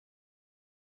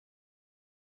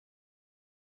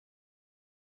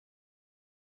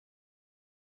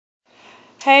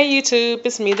Hey YouTube,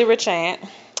 it's me, the Rich Ant.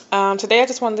 Today I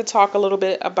just wanted to talk a little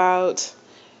bit about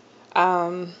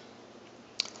um,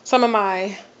 some of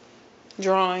my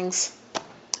drawings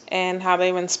and how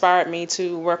they've inspired me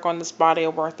to work on this body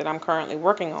of work that I'm currently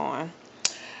working on.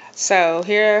 So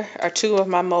here are two of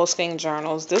my Moleskine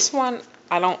journals. This one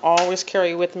I don't always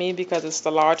carry with me because it's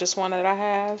the largest one that I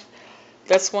have.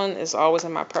 This one is always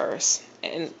in my purse.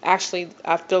 And actually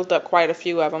I've filled up quite a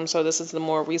few of them, so this is the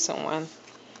more recent one.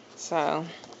 So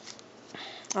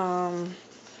um,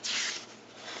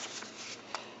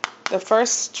 the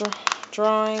first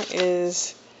drawing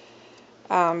is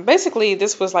basically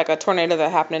this was like a tornado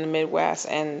that happened in the Midwest,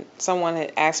 and someone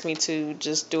had asked me to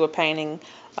just do a painting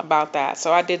about that.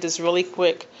 So I did this really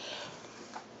quick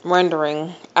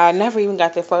rendering. I never even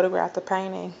got to photograph the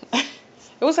painting.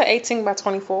 It was an 18 by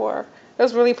 24. It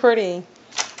was really pretty.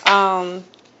 Um,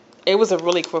 it was a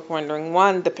really quick rendering.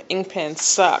 One, the ink pen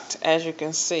sucked, as you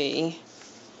can see.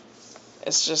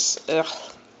 It's just, ugh.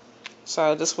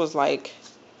 So this was like,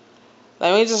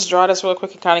 let me just draw this real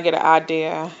quick and kind of get an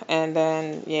idea. And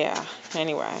then, yeah,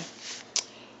 anyway.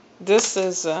 This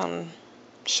is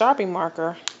Sharpie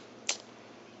marker.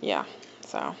 Yeah,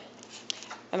 so.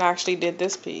 And I actually did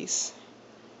this piece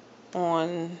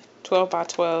on 12 by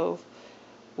 12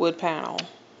 wood panel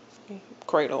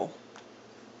cradle.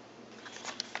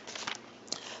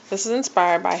 This is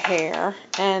inspired by hair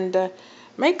and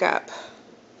makeup.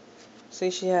 See,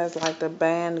 she has like the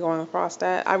band going across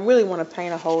that. I really want to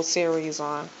paint a whole series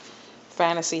on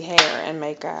fantasy hair and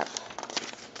makeup.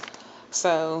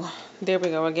 So there we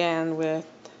go again with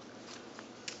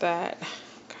that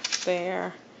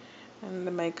there and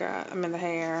the makeup, the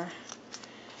hair.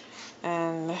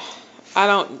 And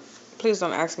please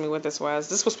don't ask me what this was.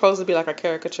 This was supposed to be like a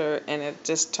caricature and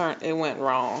it went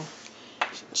wrong.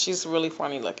 She's really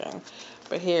funny looking.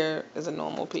 But here is a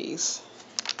normal piece.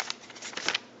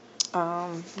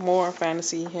 More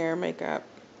fantasy hair makeup.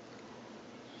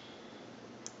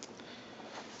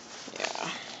 Yeah.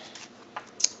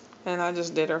 And I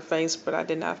just did her face, but I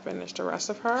did not finish the rest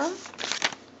of her.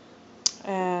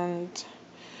 And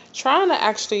trying to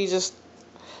actually just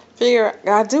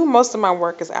I do most of my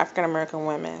work as African American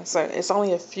women. So it's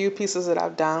only a few pieces that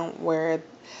I've done where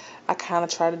I kind of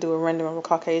try to do a rendering of a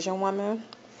Caucasian woman.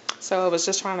 So it was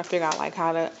just trying to figure out like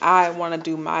I want to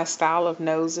do my style of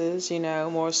noses,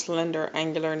 more slender,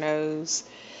 angular nose,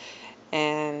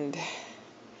 and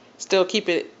still keep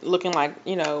it looking like,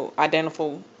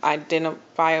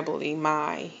 identifiably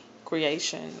my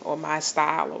creation or my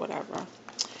style or whatever.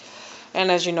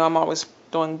 And as you know, I'm always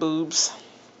doing boobs.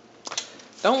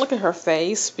 Don't look at her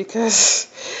face because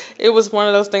it was one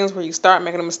of those things where you start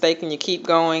making a mistake and you keep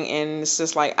going, and it's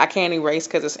just like I can't erase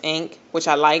because it's ink, which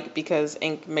I like because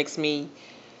ink makes me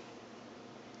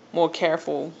more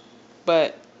careful,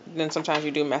 but then sometimes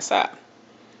you do mess up.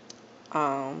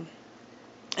 And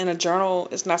a journal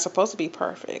is not supposed to be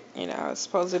perfect, it's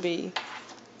supposed to be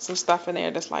some stuff in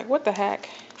there that's like, what the heck?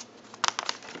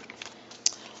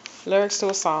 Lyrics to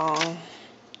a song,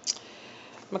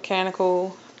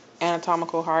 mechanical,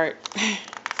 anatomical heart.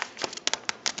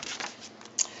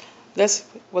 This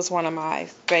was one of my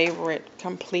favorite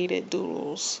completed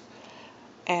doodles,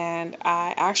 and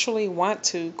I actually want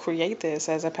to create this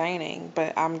as a painting,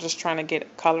 but I'm just trying to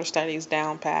get color studies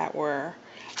down pat where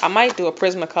I might do a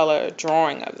Prismacolor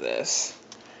drawing of this,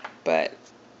 but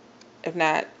if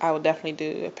not, I will definitely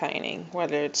do a painting,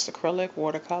 whether it's acrylic,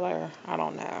 watercolor, I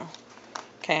don't know,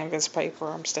 canvas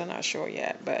paper, I'm still not sure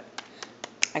yet, but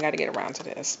I got to get around to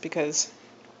this because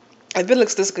if it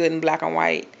looks this good in black and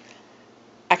white,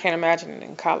 I can't imagine it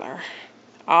in color.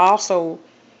 I also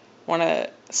want to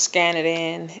scan it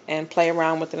in and play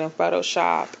around with it in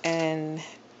Photoshop and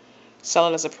sell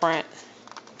it as a print.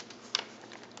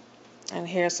 And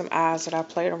here's some eyes that I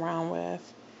played around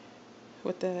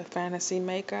with the fantasy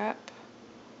makeup.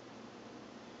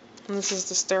 And this is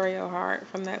the stereo heart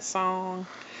from that song.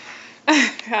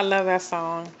 I love that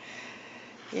song.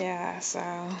 Yeah,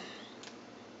 so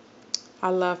I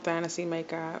love fantasy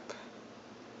makeup.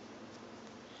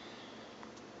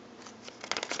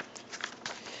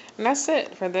 And that's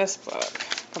it for this book.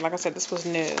 But like I said, this was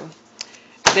new.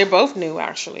 They're both new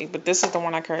actually, but this is the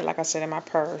one I carry, like I said, in my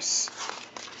purse.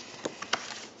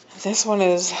 This one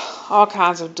is all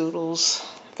kinds of doodles,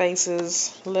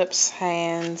 faces, lips,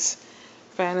 hands,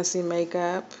 fantasy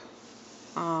makeup.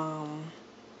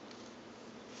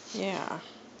 Yeah,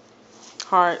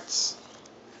 hearts.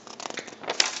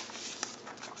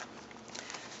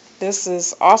 This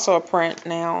is also a print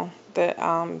now that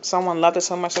someone loved it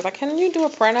so much. They're like, can you do a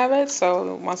print of it?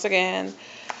 So once again,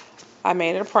 I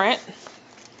made it a print,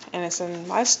 and it's in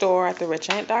my store at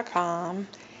therichant.com.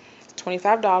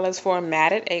 $25 for a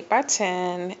matted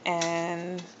 8x10,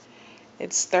 and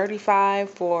it's $35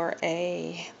 for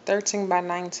a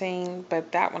 13x19,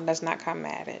 but that one does not come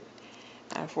matted,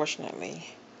 unfortunately.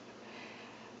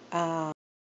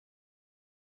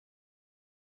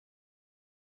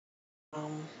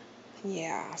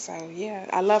 Yeah, so yeah,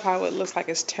 I love how it looks like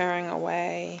it's tearing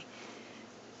away,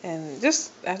 and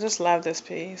I just love this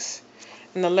piece.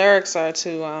 And the lyrics are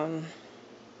to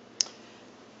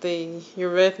the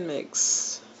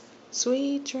Eurythmics.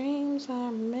 Sweet dreams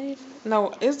are made.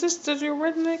 No, is this the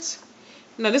Eurythmics?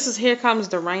 No, this is Here Comes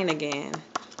the Rain Again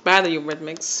by the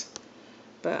Eurythmics,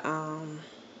 but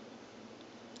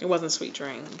it wasn't Sweet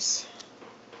Dreams.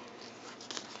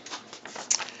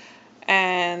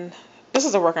 And this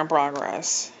is a work in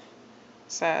progress,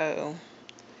 so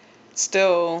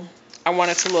still I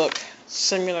want it to look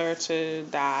similar to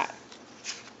that,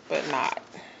 but not.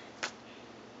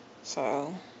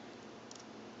 So,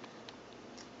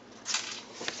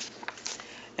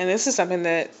 and this is something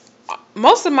that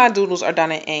most of my doodles are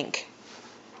done in ink.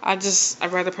 I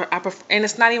prefer, and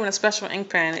it's not even a special ink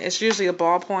pen. It's usually a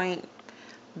ballpoint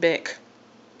Bic,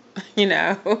 you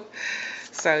know.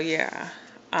 So yeah.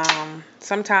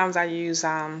 Sometimes I use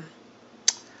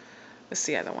what's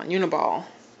the other one? Uniball.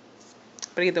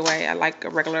 But either way, I like a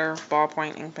regular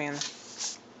ballpoint ink pen.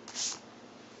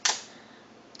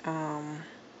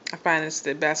 I find it's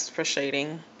the best for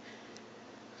shading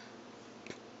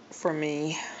for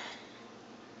me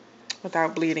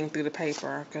without bleeding through the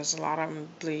paper, because a lot of them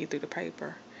bleed through the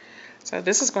paper. So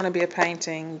this is going to be a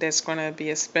painting that's going to be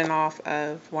a spin-off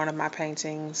of one of my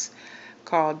paintings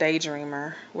called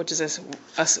Daydreamer, which is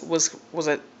was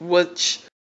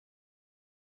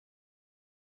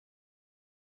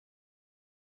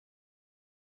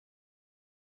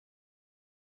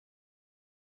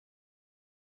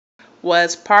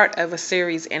part of a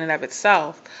series in and of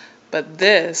itself, but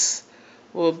this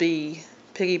will be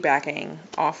piggybacking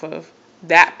off of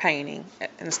that painting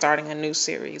and starting a new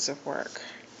series of work.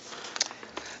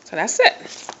 So that's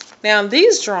it. Now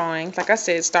these drawings, like I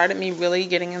said, started me really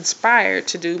getting inspired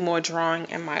to do more drawing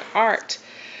in my art.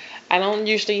 I don't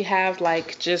usually have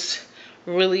like just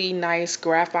really nice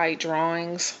graphite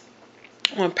drawings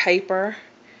on paper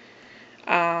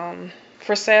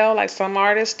for sale like some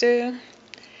artists do.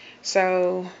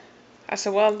 So I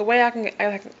said, well, the way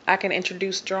I can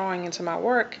introduce drawing into my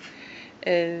work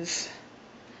is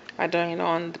by doing it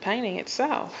on the painting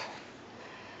itself.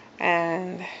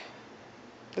 And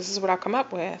this is what I come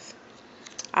up with.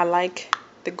 I like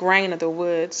the grain of the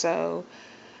wood, so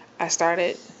I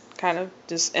started kind of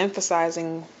just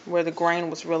emphasizing where the grain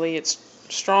was really its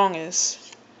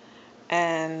strongest,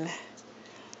 and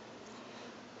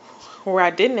where I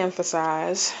didn't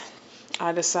emphasize,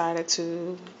 I decided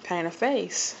to paint a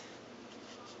face.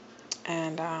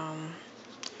 And I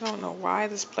don't know why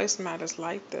this placemat is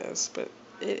like this, but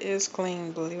it is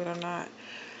clean, believe it or not.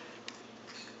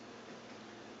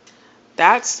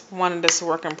 That's one of this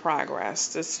work in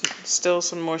progress. There's still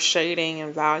some more shading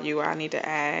and value I need to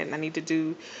add. And I need to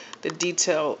do the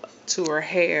detail to her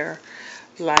hair.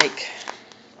 Like,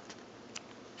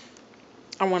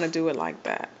 I want to do it like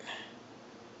that.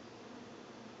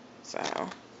 So,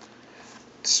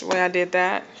 this is the way I did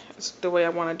that. It's the way I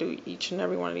want to do each and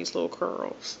every one of these little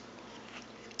curls.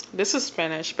 This is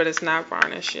finished, but it's not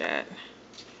varnished yet.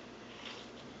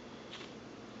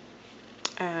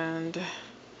 And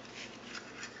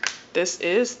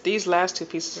these last two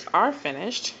pieces are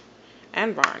finished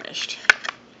and varnished.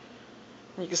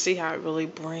 You can see how it really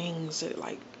brings it,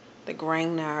 like the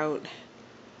grain out,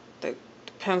 the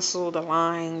pencil, the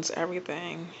lines,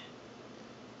 everything.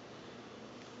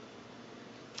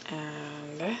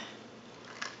 And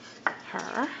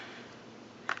her.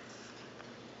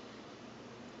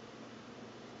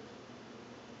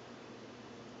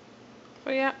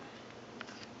 So yeah.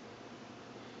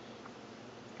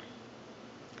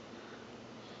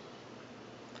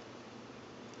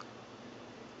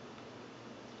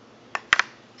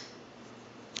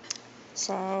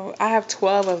 So I have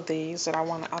 12 of these that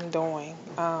I'm doing.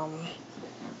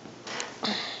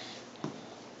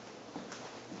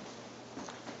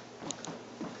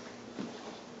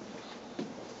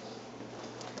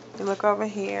 You look over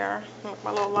here, look,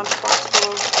 my little lunchbox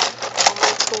full of all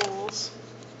my tools.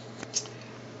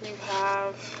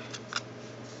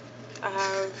 I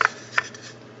have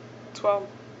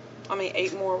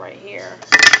 8 more right here.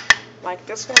 Like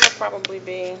this one will probably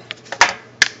be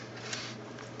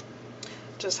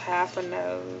just half a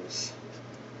nose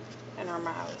and her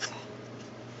mouth.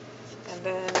 And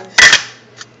then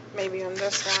maybe on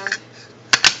this one,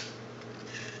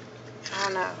 I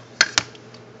don't know,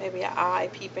 maybe an eye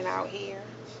peeping out here.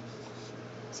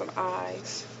 some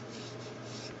eyes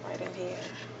right in here.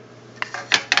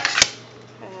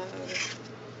 And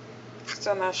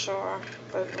still not sure,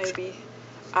 but maybe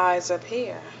eyes up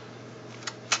here.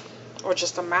 Or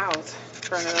just a mouth.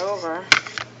 Turn it over.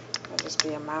 It'll just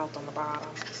be a mouth on the bottom.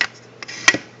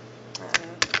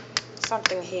 And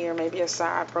something here, maybe a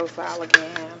side profile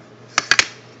again.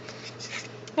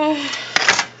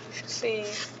 See,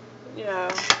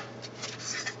 yeah,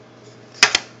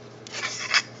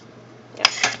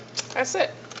 that's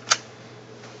it.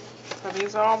 So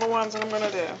these are all the ones that I'm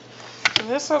gonna do. And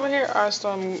this over here are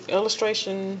some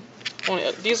illustration.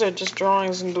 These are just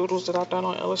drawings and doodles that I've done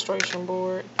on illustration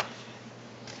board.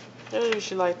 They're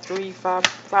usually like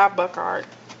 $5 art,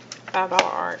 $5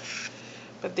 art.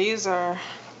 But these are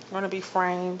going to be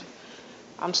framed.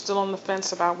 I'm still on the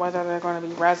fence about whether they're going to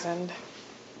be resined.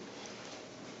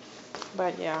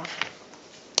 But yeah,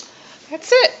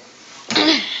 that's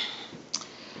it.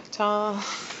 So,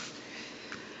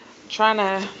 trying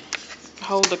to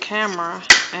hold the camera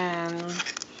and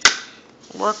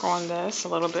work on this a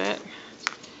little bit.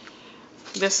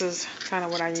 This is kind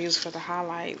of what I use for the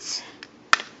highlights.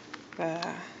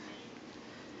 The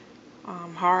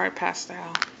hard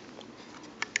pastel.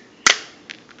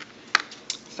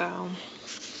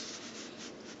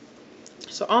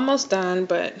 So almost done,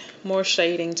 but more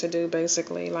shading to do,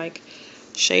 basically, like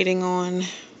shading on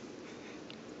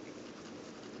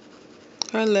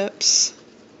her lips.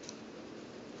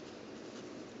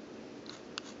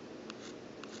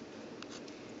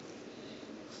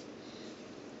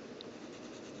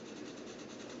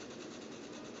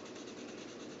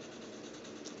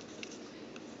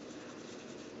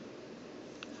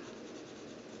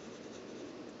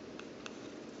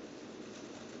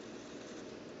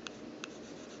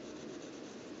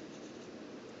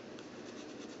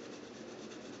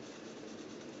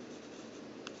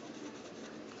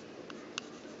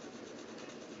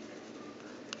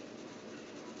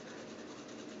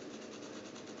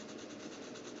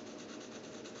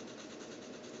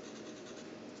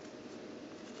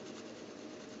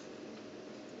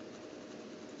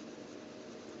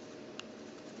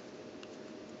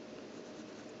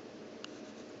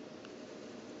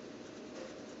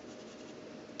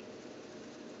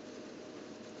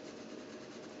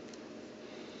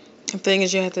 The thing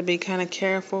is, you have to be kind of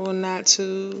careful not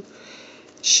to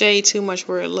shade too much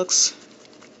where it looks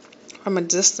from a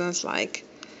distance like,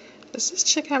 does this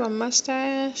chick have a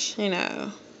mustache? You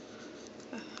know,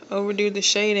 overdo the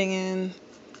shading and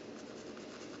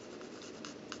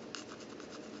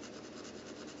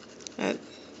that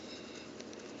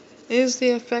is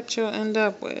the effect you'll end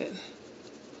up with.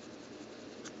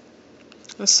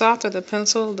 The softer the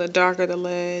pencil, the darker the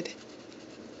lead,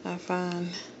 I find.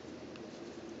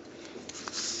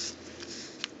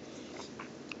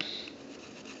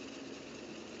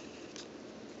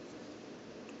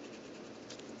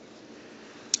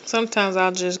 Sometimes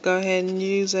I'll just go ahead and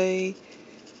use a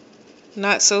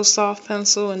not so soft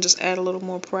pencil and just add a little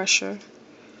more pressure.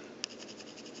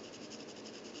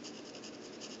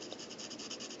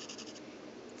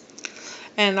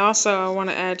 And also I want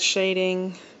to add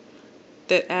shading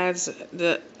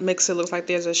that makes it look like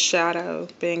there's a shadow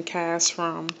being cast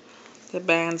from the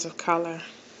bands of color.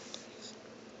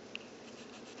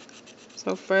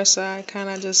 So first I kind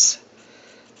of just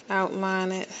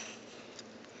outline it.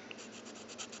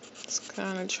 Just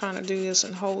kind of trying to do this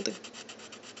and hold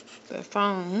the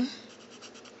phone.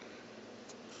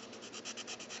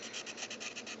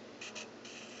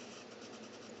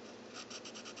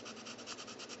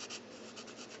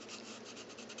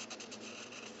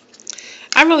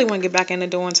 I really want to get back into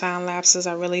doing time lapses,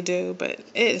 I really do, but it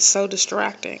is so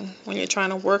distracting when you're trying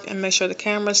to work and make sure the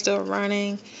camera's still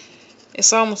running.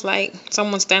 It's almost like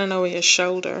someone's standing over your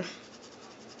shoulder.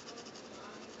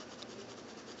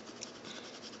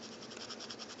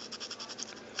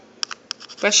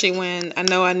 Especially when I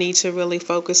know I need to really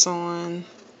focus on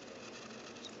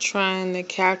trying to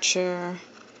capture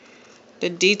the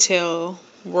detail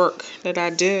work that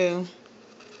I do.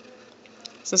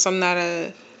 Since I'm not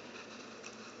a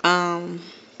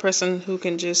person who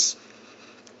paints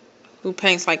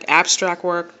like abstract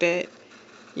work that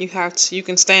you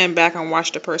can stand back and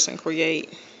watch the person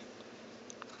create.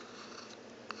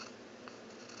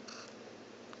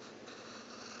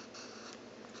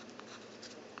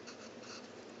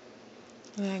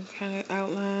 And I kind of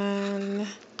outline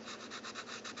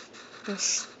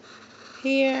this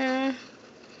here,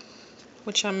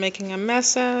 which I'm making a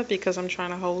mess of because I'm trying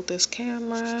to hold this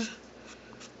camera.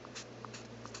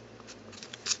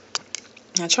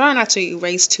 I try not to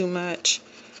erase too much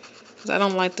because I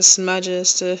don't like the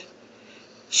smudges to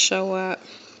show up.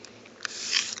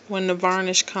 when the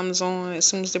varnish comes on, it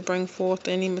seems to bring forth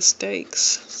any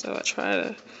mistakes. So I try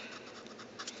to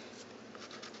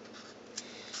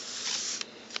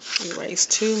erase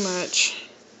too much.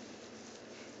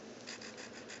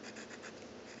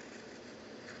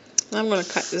 I'm going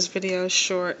to cut this video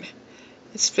short.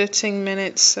 It's 15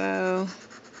 minutes, so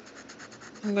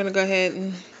I'm going to go ahead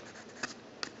and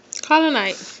call it a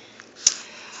night.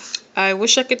 I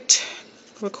wish I could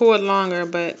record longer,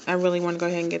 but I really want to go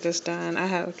ahead and get this done. I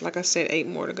have, like I said, 8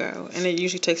 more to go, and it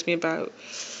usually takes me about,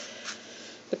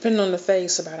 depending on the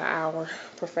face, about an hour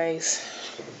per face,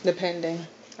 depending.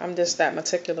 I'm just that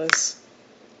meticulous.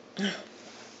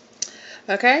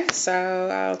 Okay, so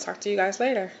I'll talk to you guys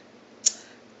later.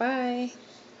 Bye.